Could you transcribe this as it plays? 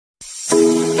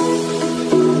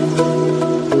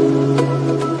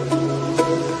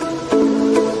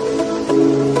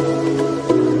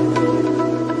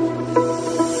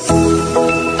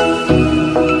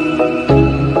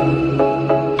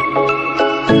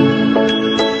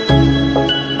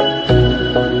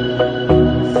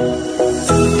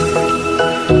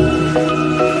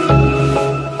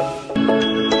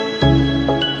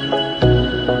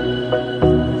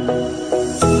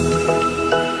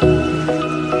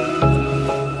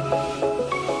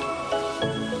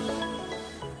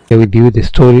review the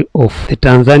story of the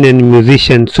Tanzanian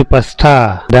musician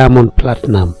superstar Diamond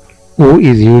Platinum, who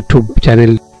is YouTube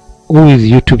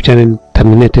channel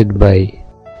terminated by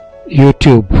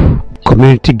YouTube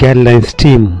community guidelines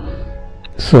team.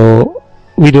 So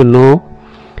we don't know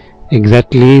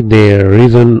exactly the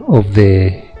reason of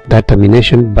that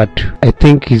termination, but I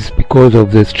think it's because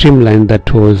of the streamline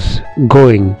that was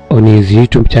going on his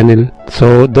YouTube channel.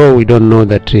 So though we don't know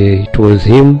that it was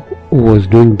him who was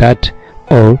doing that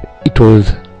or it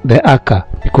was the hacker,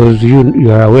 because you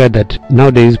are aware that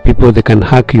nowadays people, they can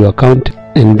hack your account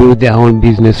and do their own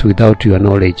business without your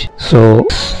knowledge. So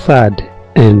sad,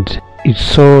 and it's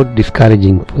so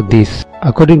discouraging for this.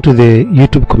 According to the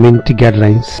YouTube community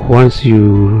guidelines, once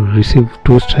you receive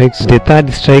 2 strikes, the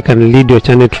 3rd strike can lead your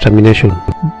channel to termination,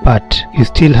 but you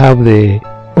still have the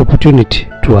opportunity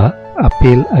to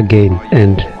appeal again,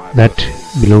 and that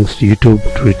belongs to YouTube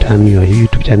to return your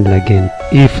YouTube channel again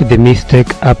if the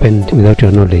mistake happened without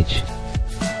your knowledge.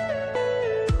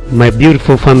 My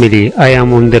beautiful family, I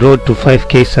am on the road to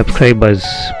 5k subscribers.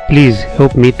 Please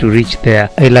help me to reach there.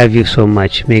 I love you so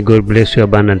much. May God bless you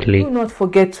abundantly. Do not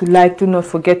forget to like, do not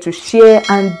forget to share,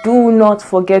 and do not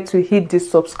forget to hit the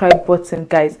subscribe button,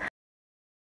 guys.